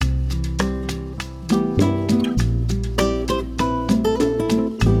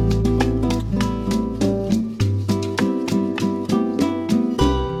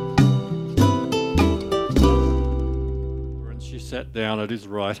sat down at his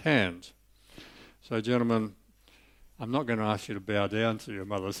right hand. So, gentlemen, I'm not going to ask you to bow down to your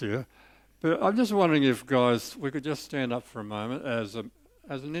mothers here, but I'm just wondering if, guys, we could just stand up for a moment as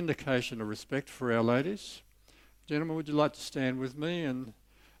an indication of respect for our ladies. Gentlemen, would you like to stand with me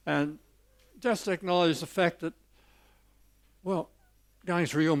and just acknowledge the fact that, well, going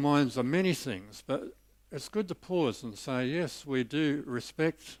through your minds are many things, but it's good to pause and say, yes, we do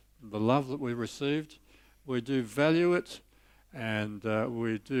respect the love that we received, we do value it, and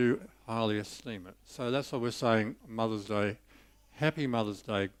we do highly esteem it. So that's why we're saying Mother's Day. Happy Mother's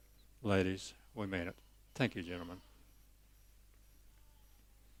Day, ladies. We mean it. Thank you, gentlemen.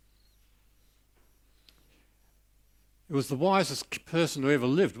 It was the wisest person who ever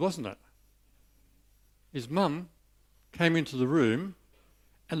lived, wasn't it? His mum came into the room,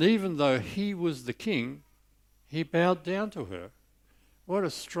 and even though he was the king, he bowed down to her. What a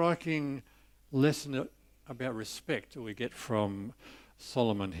striking lesson about respect that we get from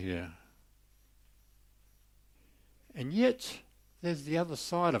Solomon here. And yet, there's the other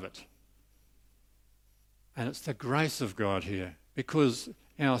side of it. And it's the grace of God here, because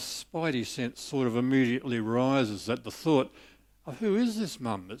our spidey sense sort of immediately rises at the thought of who is this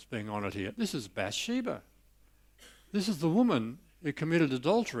mum that's being honoured here? This is Bathsheba. This is the woman who committed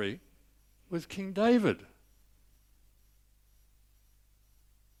adultery with King David.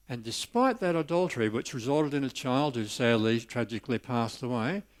 And despite that adultery, which resulted in a child who sadly, tragically passed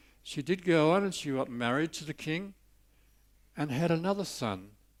away, she did go on and she got married to the king and had another son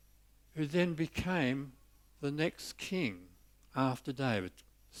who then became the next king after David,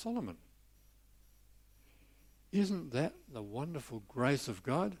 Solomon. Isn't that the wonderful grace of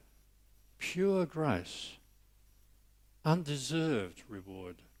God? Pure grace, undeserved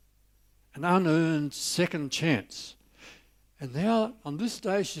reward, an unearned second chance. And now, on this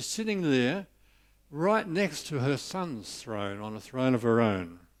day, she's sitting there right next to her son's throne, on a throne of her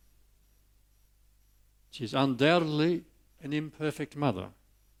own. She's undoubtedly an imperfect mother.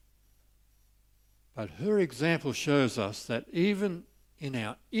 But her example shows us that even in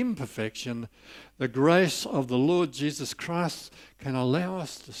our imperfection, the grace of the Lord Jesus Christ can allow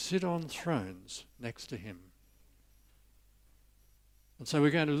us to sit on thrones next to him. And so we're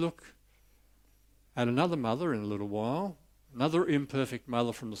going to look at another mother in a little while, another imperfect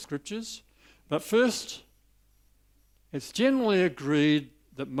mother from the scriptures. But first, it's generally agreed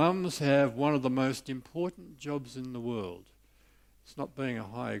that mums have one of the most important jobs in the world. It's not being a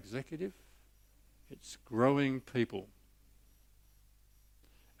high executive, it's growing people.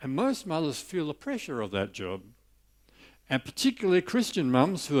 And most mothers feel the pressure of that job, and particularly Christian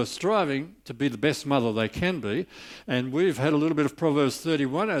mums who are striving to be the best mother they can be. And we've had a little bit of Proverbs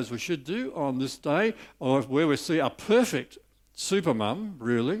 31, as we should do on this day, where we see a perfect super mum,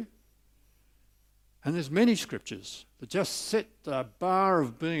 really. And there's many scriptures that just set the bar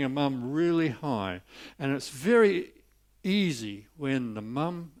of being a mum really high. And it's very easy when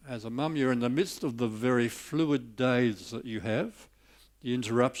as a mum, you're in the midst of the very fluid days that you have, the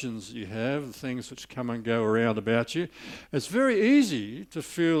interruptions that you have, the things which come and go around about you. It's very easy to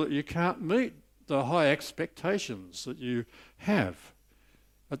feel that you can't meet the high expectations that you have.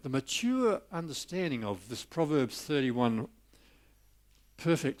 But the mature understanding of this Proverbs 31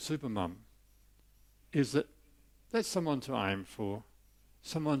 perfect supermum is that that's someone to aim for,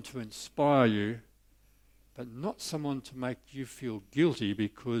 someone to inspire you, but not someone to make you feel guilty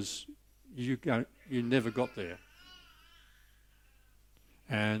because you never got there.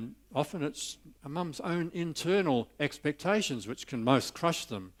 And often it's a mum's own internal expectations which can most crush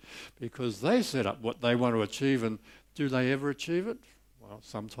them, because they set up what they want to achieve, and do they ever achieve it? Well,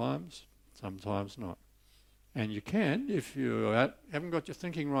 sometimes not. And you can, if you haven't got your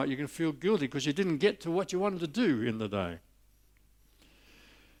thinking right, you can feel guilty because you didn't get to what you wanted to do in the day.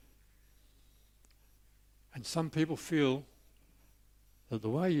 And some people feel that the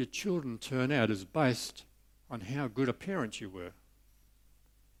way your children turn out is based on how good a parent you were.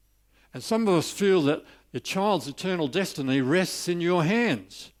 And some of us feel that your child's eternal destiny rests in your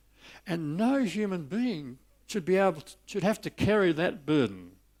hands. And no human being should have to carry that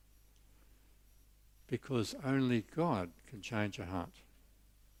burden, because only God can change a heart.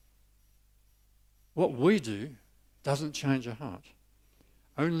 What we do doesn't change a heart.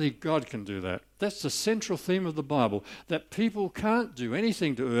 Only God can do that. That's the central theme of the Bible, that people can't do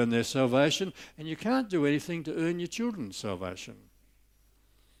anything to earn their salvation, and you can't do anything to earn your children's salvation.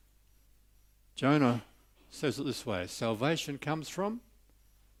 Jonah says it this way: salvation comes from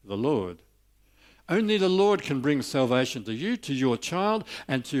the Lord. Only the Lord can bring salvation to you, to your child,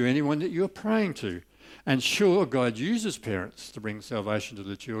 and to anyone that you're praying to. And sure, God uses parents to bring salvation to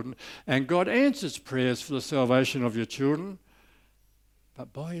the children, and God answers prayers for the salvation of your children.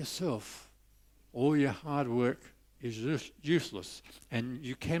 But by yourself, all your hard work is useless, and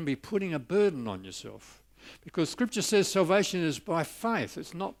you can be putting a burden on yourself. Because Scripture says salvation is by faith,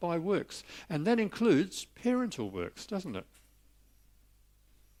 it's not by works. And that includes parental works, doesn't it?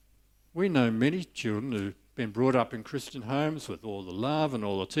 We know many children who've been brought up in Christian homes with all the love and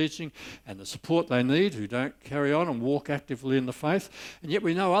all the teaching and the support they need, who don't carry on and walk actively in the faith. And yet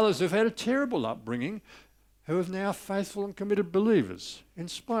we know others who've had a terrible upbringing who are now faithful and committed believers in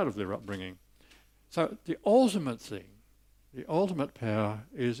spite of their upbringing. So the ultimate thing, the ultimate power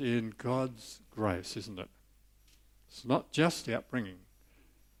is in God's grace, isn't it? It's not just the upbringing,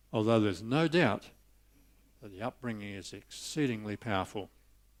 although there's no doubt that the upbringing is exceedingly powerful.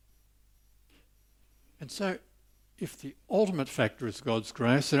 And so if the ultimate factor is God's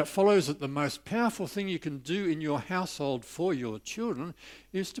grace, then it follows that the most powerful thing you can do in your household for your children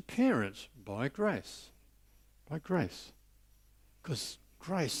is to parent by grace. By grace. Because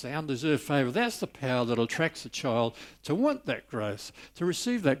grace, the undeserved favour, that's the power that attracts a child to want that grace, to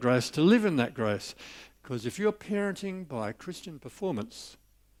receive that grace, to live in that grace. Because if you're parenting by Christian performance,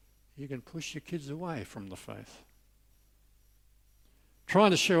 you can push your kids away from the faith.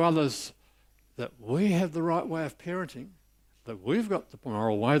 Trying to show others that we have the right way of parenting, that we've got the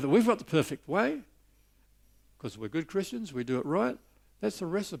moral way, that we've got the perfect way, because we're good Christians, we do it right, that's a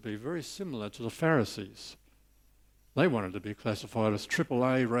recipe very similar to the Pharisees. They wanted to be classified as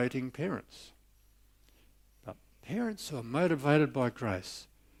AAA rating parents. But parents who are motivated by grace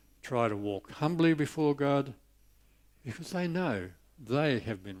try to walk humbly before God because they know they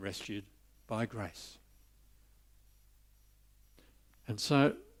have been rescued by grace. And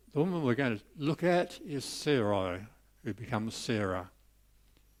so the woman we're going to look at is Sarai, who becomes Sarah,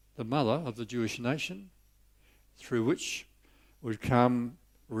 the mother of the Jewish nation, through which would come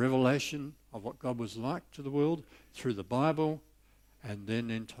revelation of what God was like to the world through the Bible, and then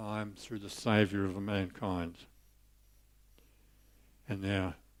in time through the Saviour of mankind. And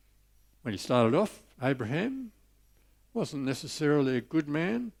now, when he started off, Abraham wasn't necessarily a good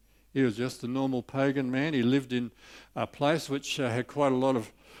man. He was just a normal pagan man. He lived in a place which had quite a lot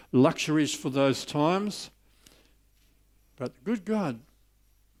of luxuries for those times. But the good God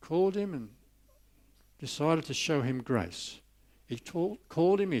called him and decided to show him grace. He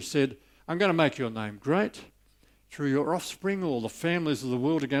called him, he said, I'm going to make your name great. Through your offspring, all the families of the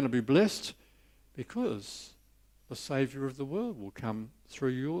world are going to be blessed because the Saviour of the world will come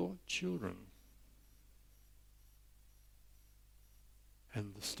through your children.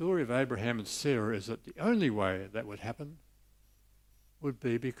 And the story of Abraham and Sarah is that the only way that would happen would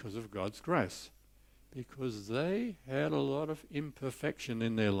be because of God's grace, because they had a lot of imperfection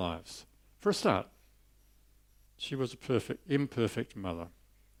in their lives. For a start, she was a imperfect mother.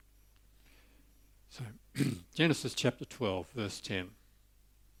 So, Genesis chapter 12, verse 10.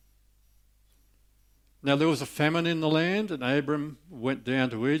 Now there was a famine in the land, and Abram went down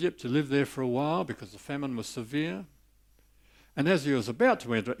to Egypt to live there for a while because the famine was severe. And as he was about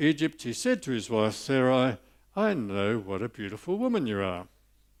to enter Egypt, he said to his wife Sarai, I know what a beautiful woman you are.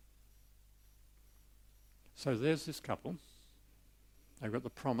 So there's this couple. They've got the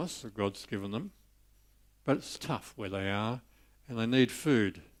promise that God's given them, but it's tough where they are, and they need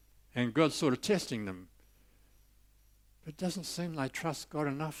food. And God's sort of testing them. But it doesn't seem they trust God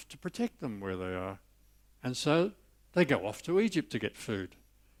enough to protect them where they are. And so they go off to Egypt to get food.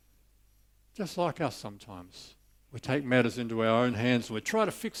 Just like us sometimes. We take matters into our own hands and we try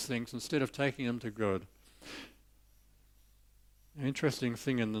to fix things instead of taking them to God. An interesting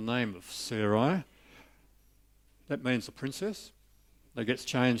thing in the name of Sarai, that means a princess. That gets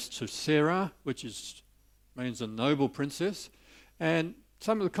changed to Sarah, which means a noble princess. And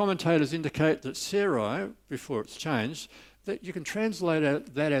some of the commentators indicate that Sarai, before it's changed, that you can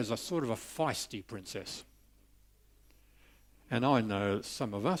translate that as a sort of a feisty princess. And I know that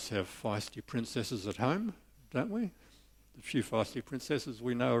some of us have feisty princesses at home, don't we? A few feisty princesses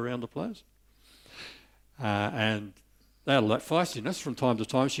we know around the place. And they had that feistiness from time to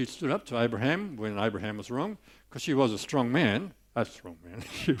time. She stood up to Abraham when Abraham was wrong, because she was a strong man.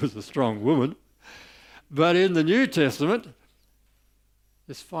 She was a strong woman. But in the New Testament,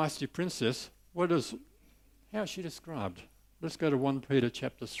 this feisty princess, how is she described? Let's go to 1 Peter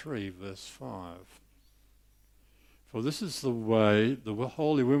chapter 3, verse 5. For this is the way the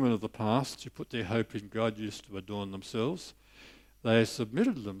holy women of the past who put their hope in God used to adorn themselves. They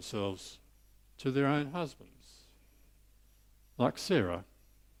submitted themselves to their own husbands, like Sarah,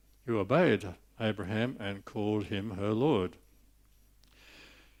 who obeyed Abraham and called him her Lord.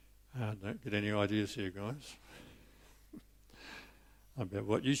 Don't get any ideas here, guys, about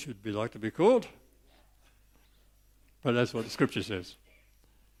what you should be like to be called. But that's what the Scripture says.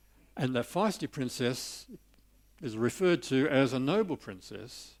 And that feisty princess is referred to as a noble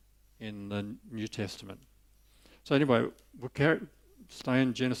princess in the New Testament. So anyway, we'll stay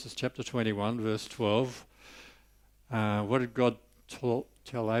in Genesis chapter 21, verse 12. What did God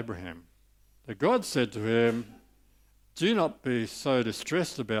tell Abraham? That God said to him, "Do not be so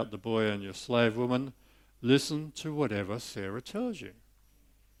distressed about the boy and your slave woman. Listen to whatever Sarah tells you."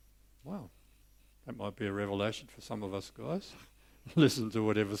 Wow, that might be a revelation for some of us guys. Listen to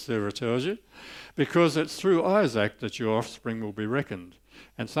whatever Sarah tells you, because it's through Isaac that your offspring will be reckoned.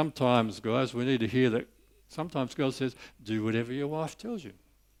 And sometimes, guys, we need to hear that. Sometimes God says, do whatever your wife tells you.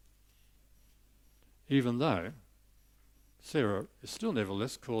 Even though Sarah is still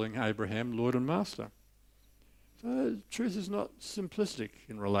nevertheless calling Abraham Lord and Master. So truth is not simplistic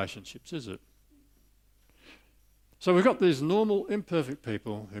in relationships, is it? So we've got these normal, imperfect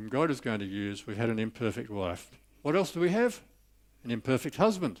people whom God is going to use. We've had an imperfect wife. What else do we have? An imperfect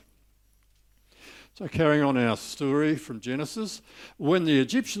husband. So carrying on our story from Genesis, when the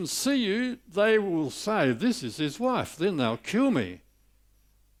Egyptians see you, they will say, "This is his wife." Then they'll kill me,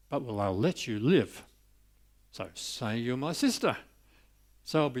 but they'll let you live. So say you're my sister.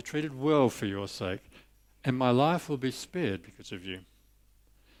 So I'll be treated well for your sake, and my life will be spared because of you.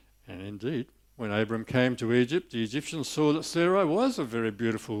 And indeed, when Abram came to Egypt, the Egyptians saw that Sarai was a very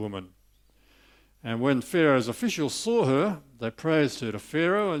beautiful woman. And when Pharaoh's officials saw her, they praised her to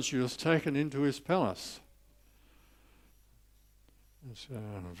Pharaoh, and she was taken into his palace. It's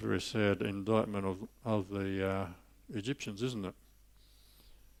a very sad indictment of the Egyptians, isn't it?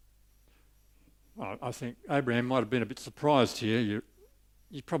 I think Abraham might have been a bit surprised here.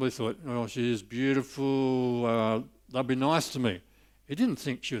 You probably thought, oh, she is beautiful, they'll be nice to me. He didn't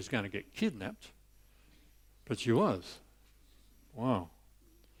think she was going to get kidnapped, but she was. Wow.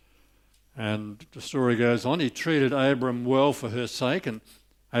 And the story goes on, he treated Abram well for her sake, and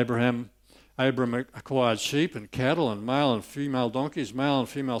Abram acquired sheep and cattle and male and female donkeys, male and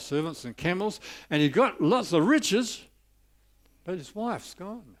female servants and camels, and he got lots of riches, but his wife's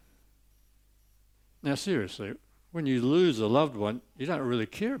gone. Now seriously, when you lose a loved one, you don't really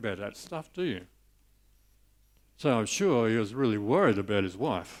care about that stuff, do you? So I'm sure he was really worried about his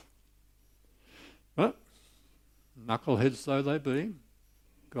wife. But, knuckleheads though they be,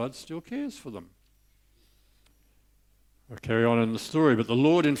 God still cares for them. I'll carry on in the story. But the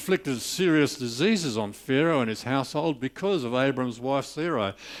Lord inflicted serious diseases on Pharaoh and his household because of Abram's wife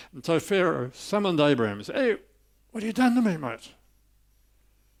Sarai. And so Pharaoh summoned Abraham and said, "Hey, what have you done to me, mate?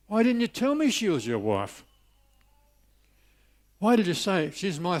 Why didn't you tell me she was your wife? Why did you say,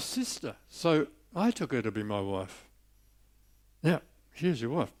 she's my sister, so I took her to be my wife? Now, here's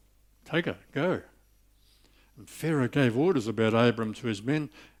your wife. Take her, go." And Pharaoh gave orders about Abram to his men,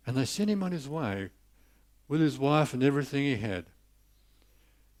 and they sent him on his way with his wife and everything he had.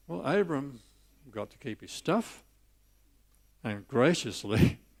 Well, Abram got to keep his stuff, and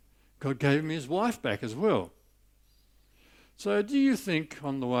graciously, God gave him his wife back as well. So do you think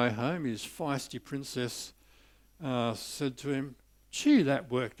on the way home his feisty princess said to him, "Gee,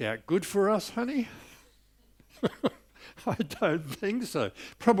 that worked out good for us, honey"? I don't think so.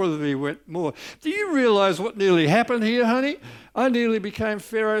 Probably went more. "Do you realise what nearly happened here, honey? I nearly became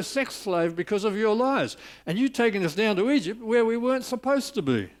Pharaoh's sex slave because of your lies. And you taking us down to Egypt where we weren't supposed to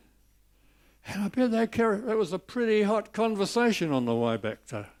be." And I bet that was a pretty hot conversation on the way back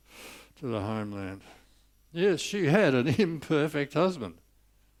to the homeland. Yes, she had an imperfect husband.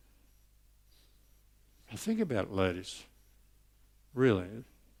 Now think about it, ladies. Really,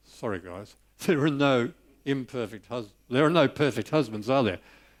 sorry guys, there are no perfect husbands, are there?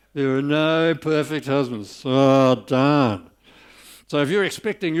 There are no perfect husbands. Oh, darn. So if you're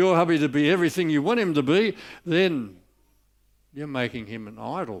expecting your hubby to be everything you want him to be, then you're making him an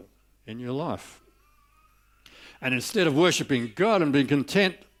idol in your life. And instead of worshipping God and being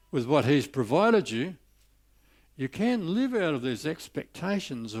content with what he's provided you, you can live out of these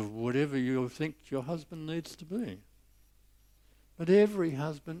expectations of whatever you think your husband needs to be. But every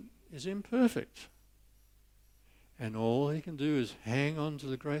husband is imperfect. And all he can do is hang on to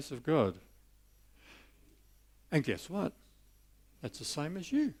the grace of God. And guess what? That's the same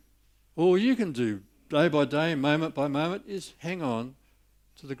as you. All you can do day by day, moment by moment, is hang on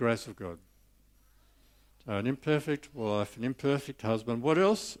to the grace of God. So an imperfect wife, an imperfect husband. What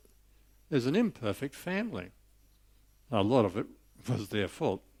else? There's an imperfect family. A lot of it was their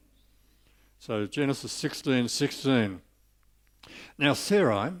fault. So Genesis 16:16. Now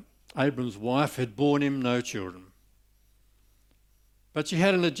Sarai, Abram's wife, had borne him no children. But she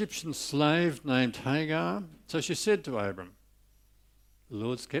had an Egyptian slave named Hagar. So she said to Abram, "The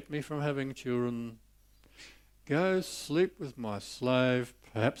Lord's kept me from having children. Go sleep with my slave,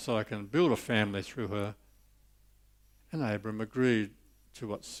 Perhaps I can build a family through her. And Abram agreed to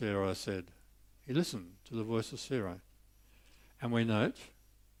what Sarai said. He listened to the voice of Sarai. And we note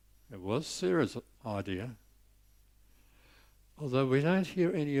it was Sarah's idea, although we don't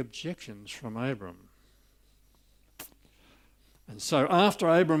hear any objections from Abram. And so after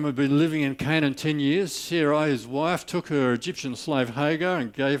Abram had been living in Canaan 10 years, Sarai, his wife, took her Egyptian slave Hagar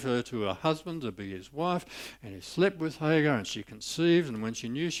and gave her to her husband to be his wife, and he slept with Hagar and she conceived, and when she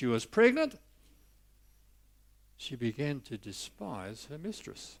knew she was pregnant, she began to despise her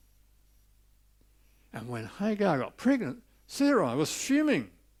mistress. And when Hagar got pregnant, Sarai was fuming,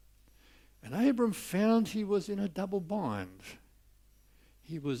 and Abram found he was in a double bind.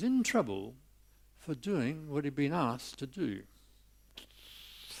 He was in trouble for doing what he'd been asked to do.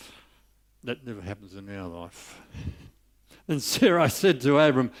 That never happens in our life. And Sarai said to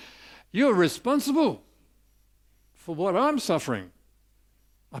Abram, "You're responsible for what I'm suffering.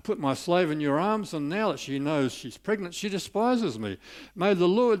 I put my slave in your arms, and now that she knows she's pregnant, she despises me. May the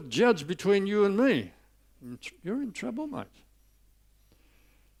Lord judge between you and me." You're in trouble, mate.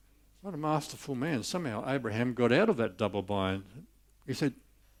 What a masterful man. Somehow Abraham got out of that double bind. He said,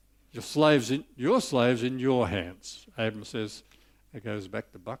 your slave's in your hands. Abram says, it goes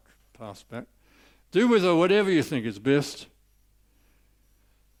back to buck, pass back. Do with her whatever you think is best.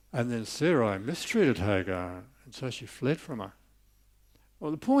 And then Sarai mistreated Hagar, and so she fled from her.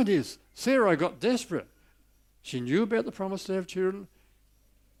 Well, the point is, Sarai got desperate. She knew about the promise to have children,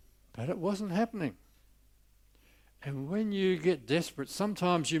 but it wasn't happening. And when you get desperate,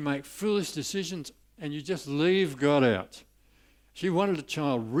 sometimes you make foolish decisions and you just leave God out. She wanted a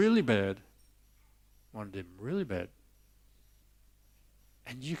child really bad, wanted him really bad.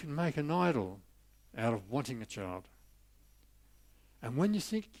 And you can make an idol out of wanting a child. And when you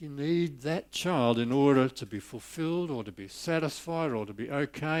think you need that child in order to be fulfilled or to be satisfied or to be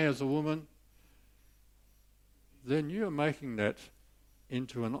okay as a woman, then you're making that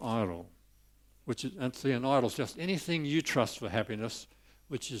into an idol. And see, an idol is just anything you trust for happiness,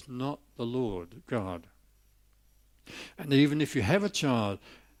 which is not the Lord God. And even if you have a child,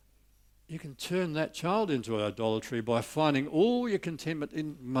 you can turn that child into idolatry by finding all your contentment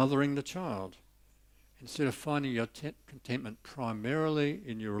in mothering the child, instead of finding your contentment primarily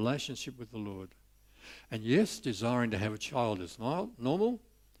in your relationship with the Lord. And yes, desiring to have a child is normal,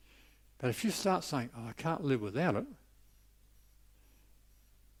 but if you start saying, "Oh, I can't live without it,"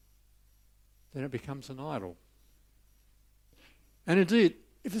 then it becomes an idol. And indeed,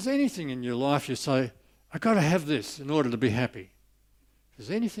 if there's anything in your life you say, "I've got to have this in order to be happy," if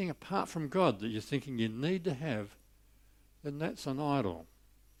there's anything apart from God that you're thinking you need to have, then that's an idol.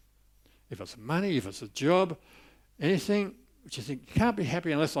 If it's money, if it's a job, anything which you think, you can't be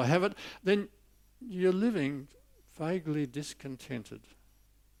happy unless I have it, then you're living vaguely discontented.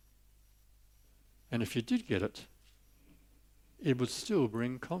 And if you did get it, it would still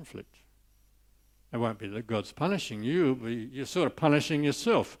bring conflict. It won't be that God's punishing you, but you're sort of punishing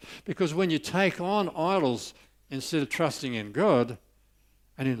yourself. Because when you take on idols instead of trusting in God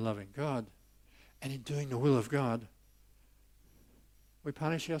and in loving God and in doing the will of God, we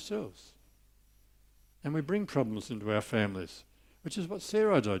punish ourselves. And we bring problems into our families, which is what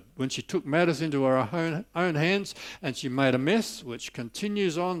Sarah did when she took matters into her own hands, and she made a mess which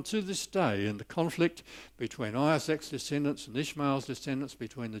continues on to this day in the conflict between Isaac's descendants and Ishmael's descendants,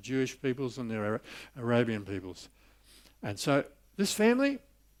 between the Jewish peoples and the Arabian peoples. And so this family,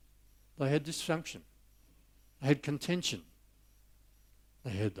 they had dysfunction. They had contention.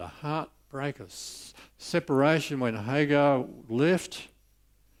 They had the heartbreak of separation when Hagar left,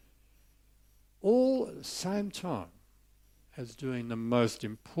 all at the same time as doing the most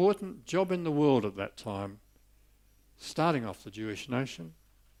important job in the world at that time, starting off the Jewish nation,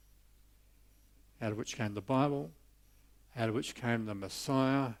 out of which came the Bible, out of which came the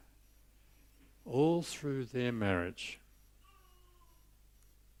Messiah, all through their marriage.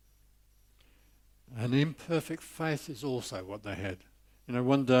 An imperfect faith is also what they had. You know,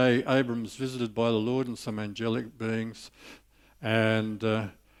 one day Abram's visited by the Lord and some angelic beings, and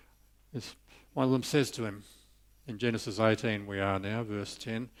one of them says to him, in Genesis 18 we are now, verse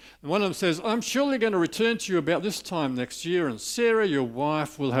 10. And one of them says, "I'm surely going to return to you about this time next year, and Sarah, your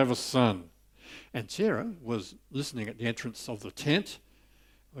wife, will have a son." And Sarah was listening at the entrance of the tent,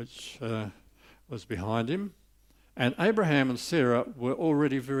 which was behind him. And Abraham and Sarah were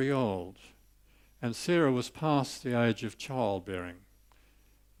already very old. And Sarah was past the age of childbearing.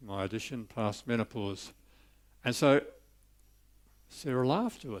 My addition, past menopause. And so Sarah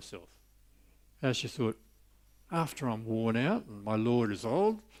laughed to herself as she thought, after I'm worn out and my Lord is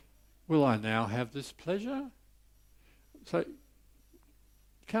old, will I now have this pleasure? So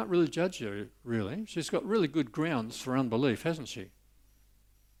You can't really judge her, really. She's got really good grounds for unbelief, hasn't she?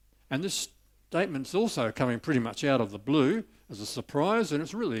 And this statement's also coming pretty much out of the blue as a surprise, and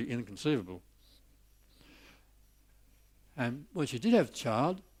it's really inconceivable. And when she did have a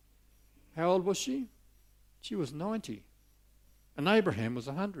child, how old was she? She was 90. And Abraham was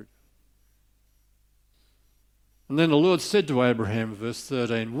 100. And then the Lord said to Abraham, verse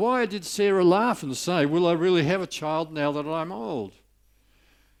 13, "Why did Sarah laugh and say, 'Will I really have a child now that I'm old?'"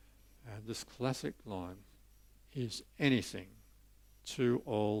 And this classic line, "Is anything too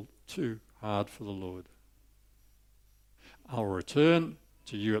old, too hard for the Lord? I'll return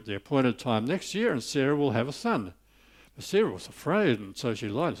to you at the appointed time next year, and Sarah will have a son." But Sarah was afraid, and so she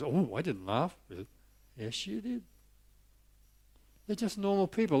lied and said, "Oh, I didn't laugh." Yes, she did. They're just normal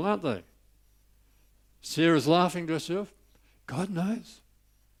people, aren't they? Sarah's laughing to herself. God knows.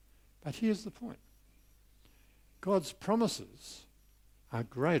 But here's the point. God's promises are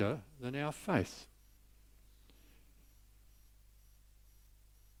greater than our faith.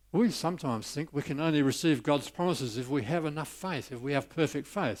 We sometimes think we can only receive God's promises if we have enough faith, if we have perfect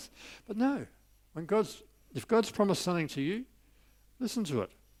faith. But no, if God's promised something to you, listen to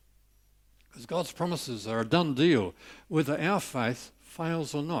it. Because God's promises are a done deal, whether our faith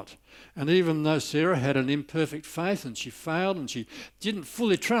fails or not. And even though Sarah had an imperfect faith and she failed and she didn't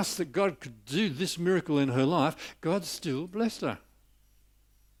fully trust that God could do this miracle in her life, God still blessed her.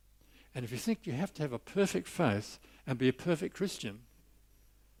 And if you think you have to have a perfect faith and be a perfect Christian,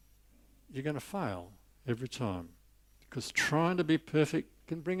 you're going to fail every time. Because trying to be perfect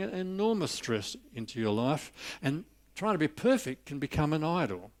can bring an enormous stress into your life, and trying to be perfect can become an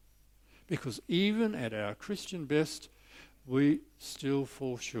idol. Because even at our Christian best, we still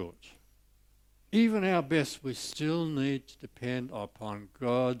fall short. Even our best, we still need to depend upon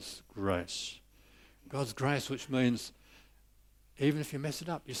God's grace. God's grace, which means even if you mess it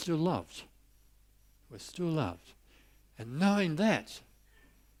up, you're still loved. We're still loved. And knowing that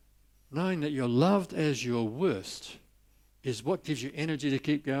you're loved as your worst, is what gives you energy to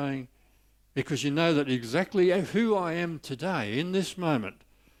keep going, because you know that exactly who I am today, in this moment,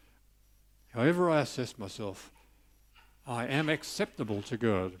 however I assess myself, I am acceptable to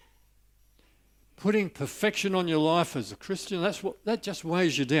God. Putting perfection on your life as a Christian, that just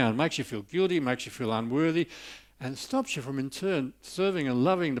weighs you down, makes you feel guilty, makes you feel unworthy, and stops you from in turn serving and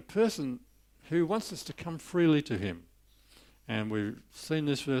loving the person who wants us to come freely to him. And we've seen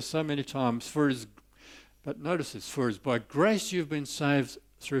this verse so many times. But notice this, "For it is by grace you've been saved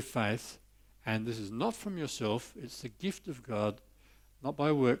through faith, and this is not from yourself, it's the gift of God, not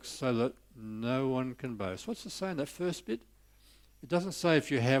by works, so that no one can boast." What's it say in that first bit? It doesn't say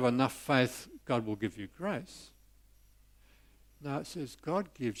if you have enough faith, God will give you grace. No, it says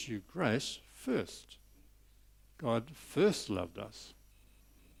God gives you grace first. God first loved us.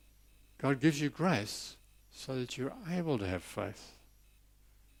 God gives you grace so that you're able to have faith.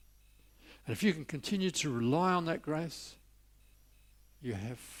 And if you can continue to rely on that grace, you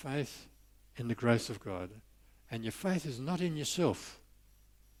have faith in the grace of God. And your faith is not in yourself.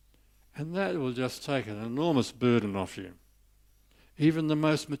 And that will just take an enormous burden off you. Even the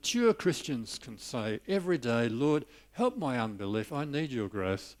most mature Christians can say every day, "Lord, help my unbelief. I need your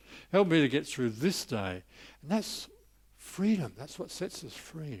grace. Help me to get through this day." And that's freedom. That's what sets us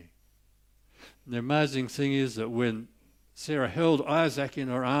free. And the amazing thing is that when Sarah held Isaac in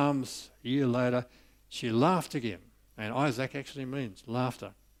her arms a year later, she laughed again. And Isaac actually means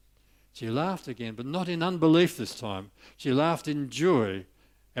laughter. She laughed again, but not in unbelief this time. She laughed in joy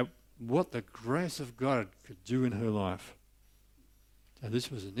at what the grace of God could do in her life. And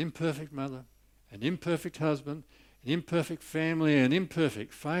this was an imperfect mother, an imperfect husband, an imperfect family, an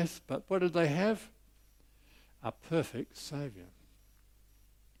imperfect faith. But what did they have? A perfect Saviour.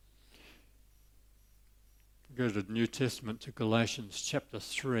 Go to the New Testament, to Galatians chapter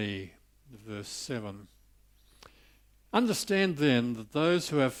 3, verse 7. "Understand then that those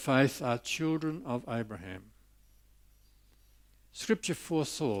who have faith are children of Abraham. Scripture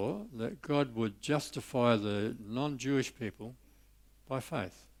foresaw that God would justify the non-Jewish people by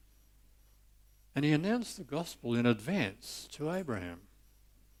faith. And he announced the gospel in advance to Abraham.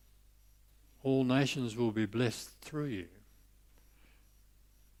 All nations will be blessed through you.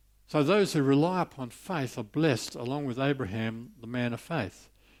 So those who rely upon faith are blessed along with Abraham, the man of faith."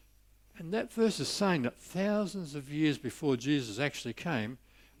 And that verse is saying that thousands of years before Jesus actually came,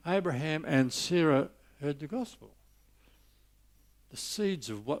 Abraham and Sarah heard the gospel. The seeds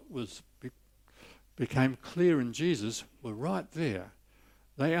of what became clear in Jesus were right there.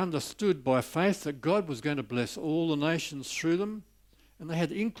 They understood by faith that God was going to bless all the nations through them, and they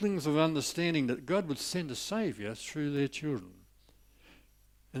had inklings of understanding that God would send a Saviour through their children.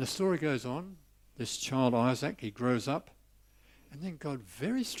 And the story goes on. This child Isaac, he grows up, and then God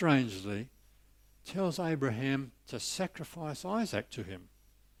very strangely tells Abraham to sacrifice Isaac to him.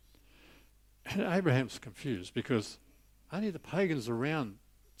 And Abraham's confused because only the pagans around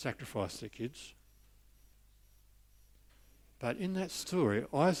sacrifice their kids. But in that story,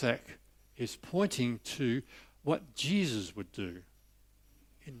 Isaac is pointing to what Jesus would do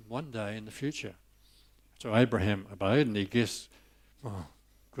in one day in the future. So Abraham obeyed, and he guessed, oh,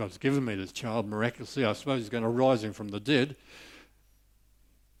 God's given me this child miraculously. I suppose he's going to rise him from the dead,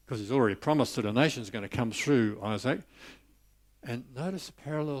 because he's already promised that a nation's going to come through Isaac. And notice the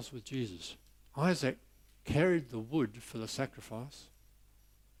parallels with Jesus. Isaac carried the wood for the sacrifice,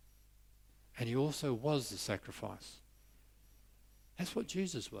 and he also was the sacrifice. That's what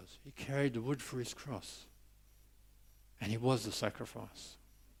Jesus was. He carried the wood for his cross, and he was the sacrifice.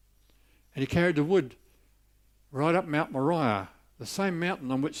 And he carried the wood right up Mount Moriah, the same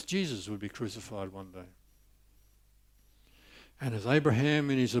mountain on which Jesus would be crucified one day. And as Abraham,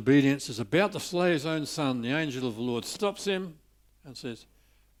 in his obedience, is about to slay his own son, the angel of the Lord stops him and says,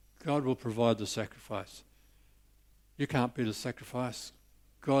 God will provide the sacrifice. You can't be the sacrifice.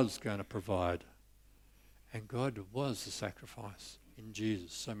 God's going to provide. And God was the sacrifice in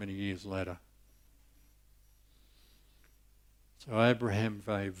Jesus so many years later. So Abraham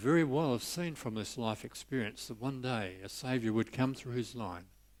may very well have seen from this life experience that one day a Saviour would come through his line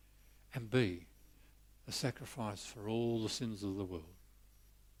and be a sacrifice for all the sins of the world.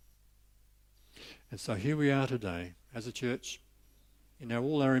 And so here we are today as a church, in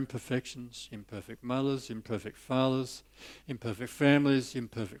all our imperfections, imperfect mothers, imperfect fathers, imperfect families,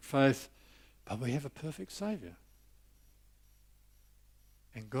 imperfect faith, but we have a perfect Saviour.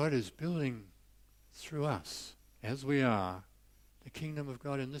 And God is building through us, as we are, the kingdom of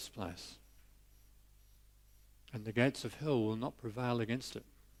God in this place. And the gates of hell will not prevail against it.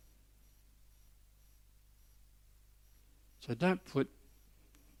 So don't put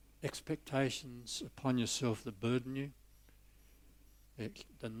expectations upon yourself that burden you,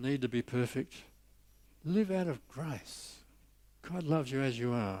 that need to be perfect. Live out of grace. God loves you as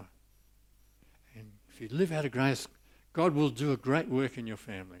you are. And if you live out of grace, God will do a great work in your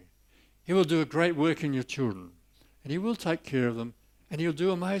family. He will do a great work in your children. And he will take care of them. And he'll do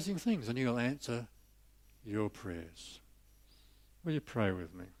amazing things. And he'll answer your prayers. Will you pray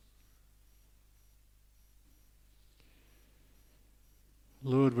with me?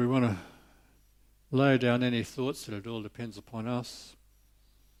 Lord, we want to lay down any thoughts that it all depends upon us.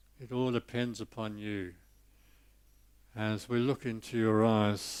 It all depends upon you. As we look into your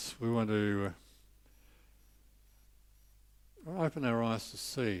eyes, we want to open our eyes to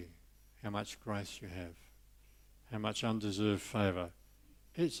see how much grace you have, how much undeserved favour.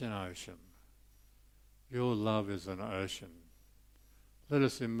 It's an ocean. Your love is an ocean. Let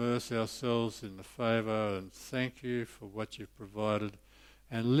us immerse ourselves in the favour and thank you for what you've provided,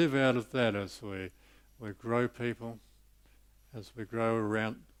 and live out of that as we grow people, as we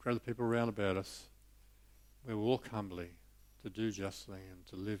grow the people around about us. We walk humbly to do justly and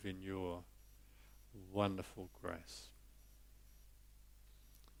to live in your wonderful grace.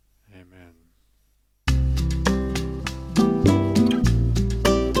 Amen.